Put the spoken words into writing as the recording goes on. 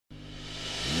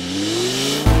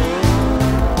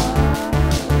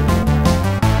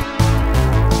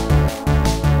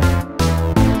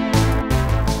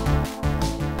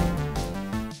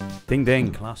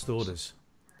Ding ding, last orders.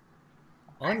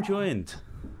 I'm joined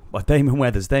by Damon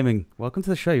Weathers. Damon, welcome to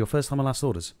the show. Your first time on Last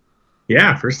Orders.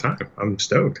 Yeah, first time. I'm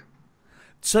stoked.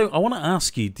 So I want to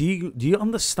ask you: do you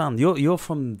understand? You're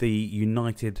from the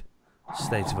United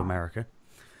States of America.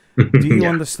 Do you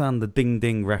understand the ding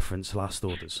ding reference, Last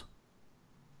Orders?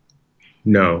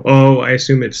 No. Oh, I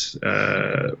assume it's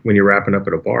when you're wrapping up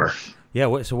at a bar.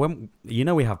 Yeah. So when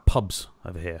we have pubs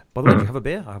over here. By the way, do you have a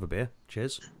beer? I have a beer.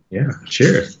 Cheers. Yeah.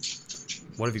 Cheers.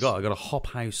 What have you got? I got a Hop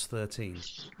House 13.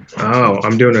 Oh,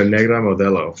 I'm doing a Negra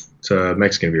Modelo. It's a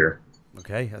Mexican beer.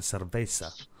 Okay, a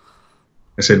cerveza.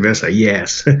 A cerveza,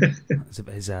 yes.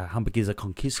 Is a hamburguesa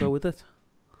con queso with it?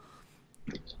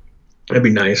 That'd be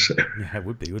nice. Yeah, it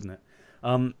would be, wouldn't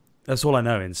it? That's all I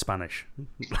know in Spanish.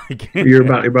 You're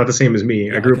about the same as me.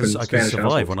 Yeah, I grew up in I Spanish. can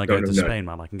survive when I go to Spain,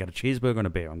 man. I can get a cheeseburger and a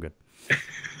beer. I'm good.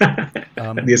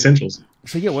 The essentials.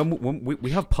 So yeah, when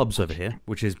we have pubs over here,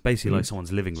 which is basically like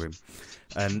someone's living room,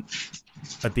 and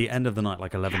at the end of the night,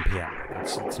 like 11 p.m.,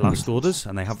 it's last orders,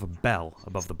 and they have a bell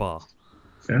above the bar,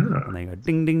 and they go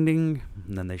ding ding ding,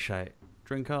 and then they shout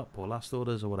drink up or last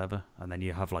orders or whatever, and then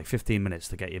you have like 15 minutes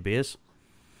to get your beers.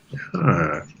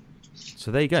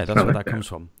 So there you go. That's where that comes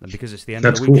from, and because it's the end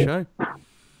of the week show.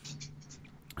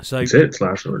 So that's it. It's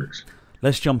last orders.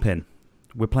 Let's jump in.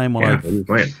 We're playing what are we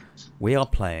playing? We are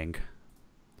playing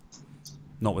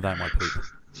Not Without My Poop.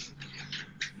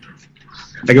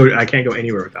 I can't go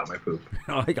anywhere without my poop.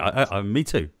 Me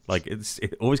too. Like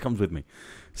it always comes with me.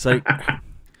 So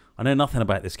I know nothing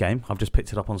about this game. I've just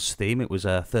picked it up on Steam. It was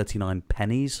 39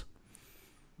 pennies.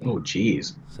 Oh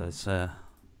jeez. So it's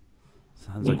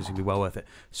sounds like it's gonna be well worth it.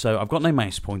 So I've got no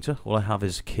mouse pointer. All I have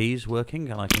is keys working,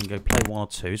 and I can go play one or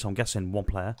two. So I'm guessing one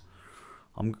player.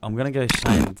 I'm gonna go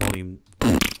sound volume.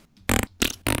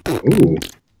 Ooh.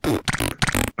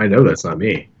 I know that's not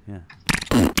me. Yeah.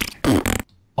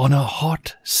 On a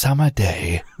hot summer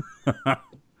day.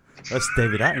 That's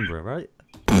David Attenborough, right?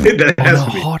 That On has a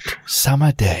to be. hot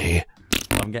summer day.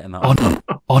 I'm getting that.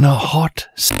 On a hot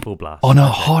Full blast. on a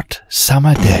hot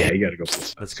summer Yeah, day. you gotta go.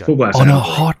 Let's go. Full blast. On a Attenborough.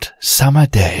 hot summer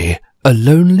day, a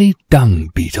lonely dung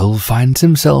beetle finds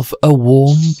himself a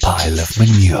warm pile of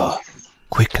manure.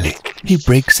 Quickly, he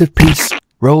breaks a piece,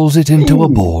 rolls it into a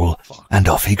ball, and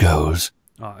off he goes.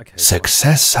 Oh, okay.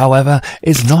 Success, however,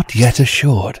 is not yet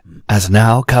assured, as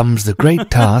now comes the great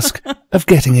task of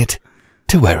getting it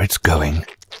to where it's going.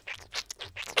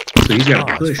 So you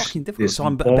gotta It's push fucking difficult. this So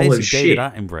I'm ball basically of shit. David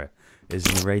Attenborough is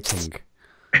narrating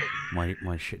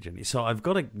my shit journey. So I've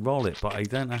got to roll it, but I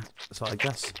don't know. So I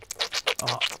guess.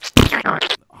 Oh,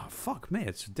 fuck me!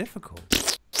 It's difficult.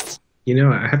 You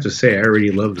know, I have to say, I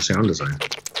already love the sound design.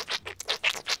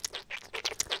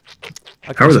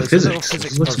 Okay, How are the so it's a little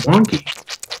physics? It looks puzzle. wonky.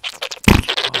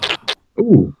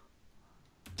 Ooh.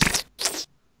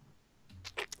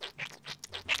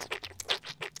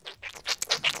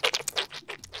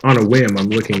 On a whim, I'm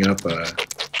looking up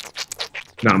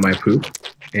Not My Poop,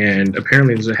 and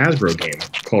apparently there's a Hasbro game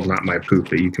called Not My Poop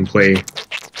that you can play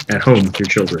at home with your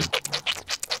children.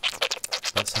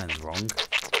 That sounds wrong.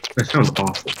 That sounds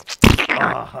awful.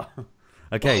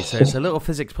 Okay, so it's a little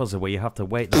physics puzzle where you have to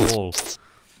weight the ball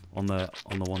on the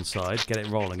one side, get it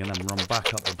rolling, and then run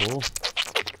back up the ball.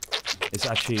 It's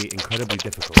actually incredibly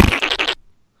difficult.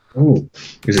 Oh,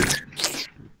 is it?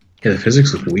 Yeah, the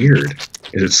physics look weird.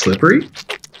 Is it slippery?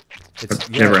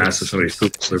 I've never asked if somebody's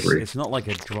poop is slippery. It's not like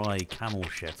a dry camel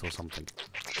shit or something.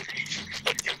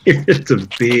 It's a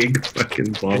big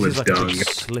fucking ball This of is like dung. a big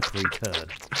slippery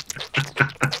turd.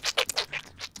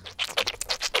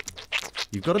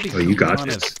 You've got to be. Oh, you got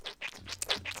kind this.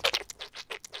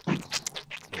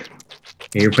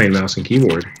 And you're playing mouse and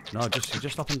keyboard. No,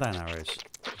 just up and down arrows.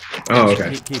 Oh,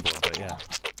 okay. Keyboard, but yeah.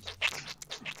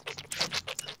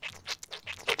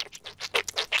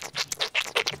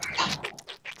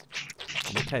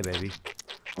 Okay, baby.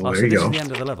 Well, So there you this go. is the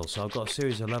end of the level, so I've got a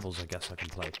series of levels I guess I can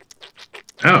play.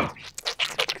 Oh.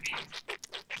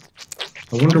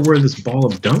 I wonder where this ball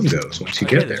of dung goes once you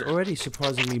get There's there. already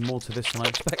surprisingly more to this than I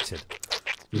expected.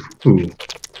 Ooh.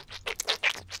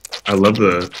 I love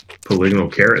the polygonal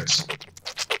carrots.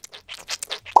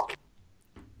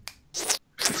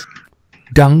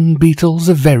 Dung beetles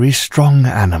are very strong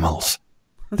animals.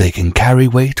 They can carry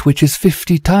weight which is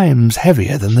 50 times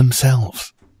heavier than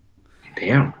themselves.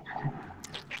 Damn.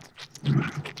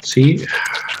 See?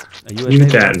 Are you a Even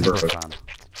David that in Attenborough Burrow. fan?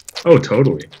 Oh,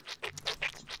 totally.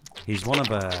 He's one of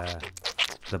the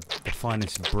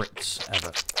finest Brits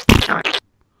ever.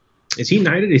 Is he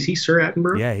knighted? Is he Sir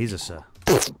Attenborough? Yeah, he's a sir.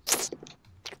 And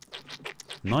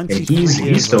 93 he's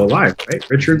years still old. alive, right?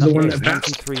 Richard's the one He's that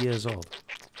passed. 93 years old.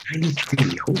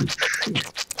 93. Holy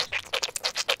shit.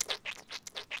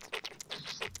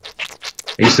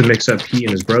 I used to mix up he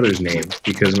and his brother's name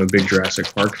because I'm a big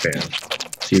Jurassic Park fan.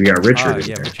 So you got Richard in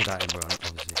there. Richard Attenborough,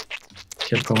 obviously.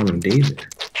 Kept calling him David.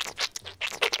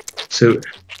 So,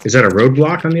 is that a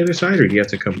roadblock on the other side, or do you have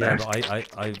to come back? Yeah,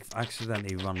 but I've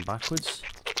accidentally run backwards.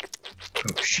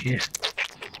 Oh, shit.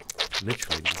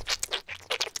 Literally.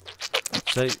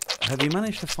 So, have you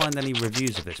managed to find any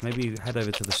reviews of this? Maybe you head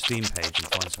over to the Steam page and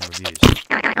find some reviews.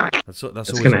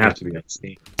 That's going to have to be on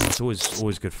Steam. It's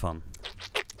always good fun.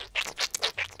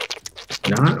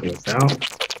 Not without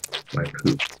my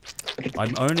poop.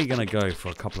 I'm only going to go for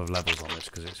a couple of levels on this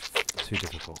because it's too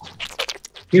difficult.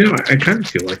 You know, I kind of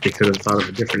feel like they could have thought of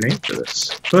a different name for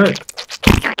this. But...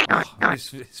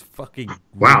 it's fucking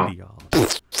wow. really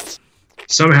hard.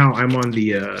 Somehow I'm on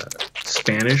the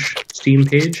Spanish Steam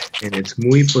page, and it's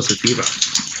muy positiva.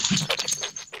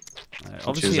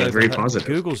 Obviously, is, very positive.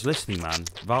 Google's listening, man.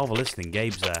 Valve are listening.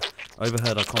 Gabe's there.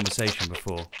 Overheard our conversation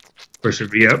before. For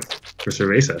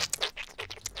cerveza.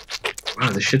 Wow,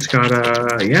 this shit's got,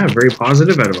 very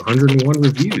positive out of 101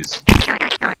 reviews.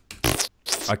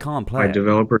 I can't play by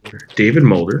developer David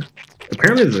Mulder.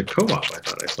 Apparently there's a co-op I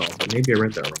thought I saw, but maybe I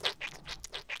read that wrong.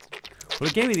 Well,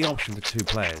 it gave me the option for 2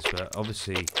 players, but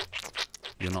obviously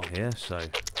you're not here, so...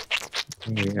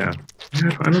 Yeah.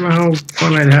 I don't know how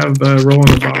fun I'd have rolling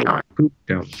the bottle of poop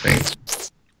down the thing.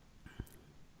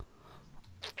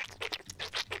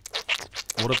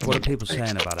 What are people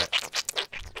saying about it?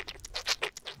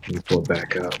 Let me pull it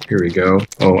back up. Here we go.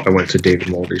 Oh, I went to David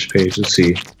Mulder's page. Let's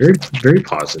see. Very, very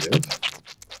positive.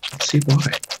 Let's see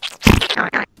why.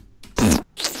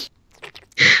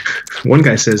 One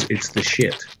guy says it's the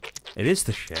shit. It is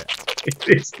the shit. It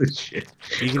is the shit.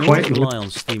 You can always rely on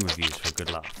Steam reviews for a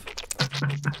good laugh.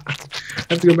 I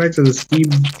have to go back to the Steam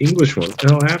English one. What the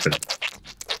hell happened?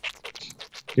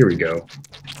 Here we go.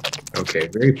 Okay,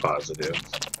 very positive.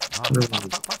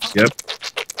 Yep.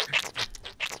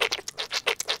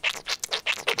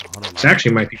 This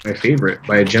actually might be my favorite,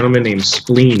 by a gentleman named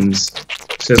Spleens.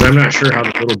 Says, I'm not sure how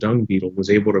the little dung beetle was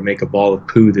able to make a ball of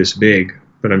poo this big,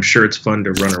 but I'm sure it's fun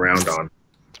to run around on.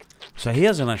 So he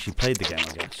hasn't actually played the game,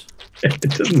 I guess.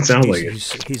 It doesn't sound like it.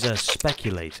 He's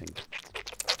speculating.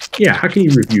 Yeah, how can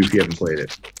you review if you haven't played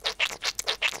it?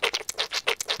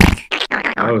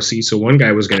 Oh, see, so one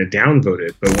guy was going to downvote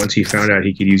it, but once he found out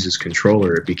he could use his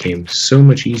controller, it became so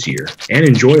much easier and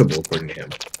enjoyable, according to him.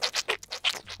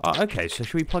 Okay, so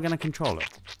should we plug in a controller?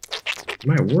 It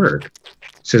might work.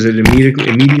 Says it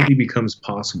immediately becomes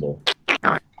possible.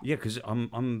 Yeah, because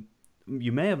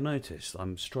you may have noticed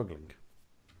I'm struggling.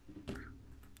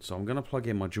 So I'm going to plug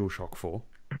in my DualShock 4.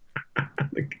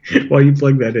 While you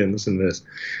plug that in, listen to this.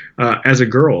 As a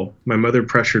girl, my mother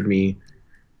pressured me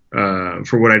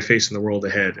for what I'd face in the world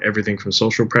ahead. Everything from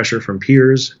social pressure from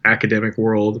peers, academic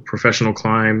world, professional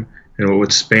climb, and what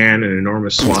would span an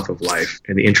enormous swath of life,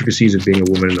 and the intricacies of being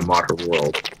a woman in the modern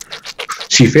world.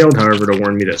 She failed, however, to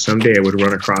warn me that someday I would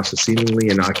run across a seemingly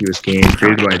innocuous game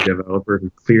created by a developer who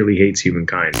clearly hates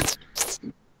humankind.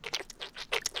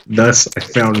 Thus, I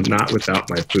found Not Without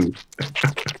My Poop.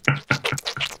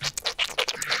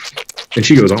 And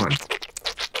she goes on.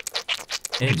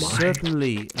 It's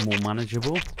certainly more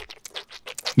manageable.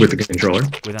 With the controller?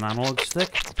 With an analog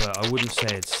stick, but I wouldn't say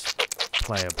it's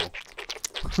playable.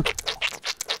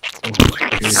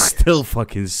 It still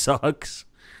fucking sucks.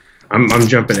 I'm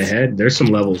jumping ahead. There's some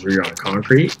levels where you're on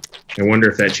concrete. I wonder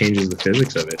if that changes the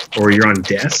physics of it. Or you're on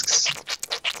desks.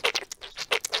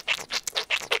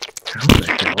 How the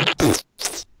hell?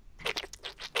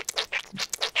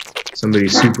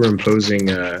 Somebody's superimposing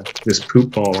this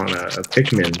poop ball on a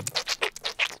Pikmin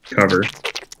cover.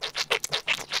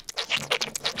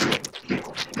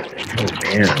 Oh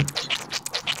man!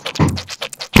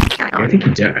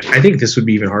 I think this would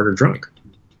be even harder drunk.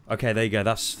 Okay, there you go.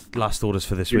 That's last orders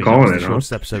for this You're week. calling It's the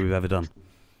shortest episode we've ever done.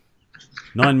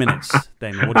 9 minutes,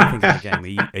 Damon. What do you think of the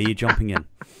game? Are you jumping in?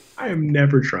 I am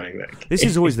never trying that game. This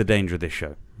is always the danger of this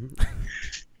show.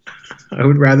 I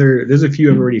would rather... There's a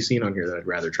few I've already seen on here that I'd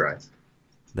rather try.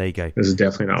 There you go. This is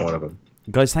definitely not one of them.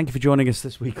 Guys, thank you for joining us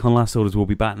this week on Last Orders. We'll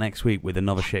be back next week with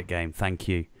another shit game. Thank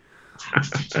you.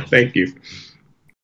 Thank you.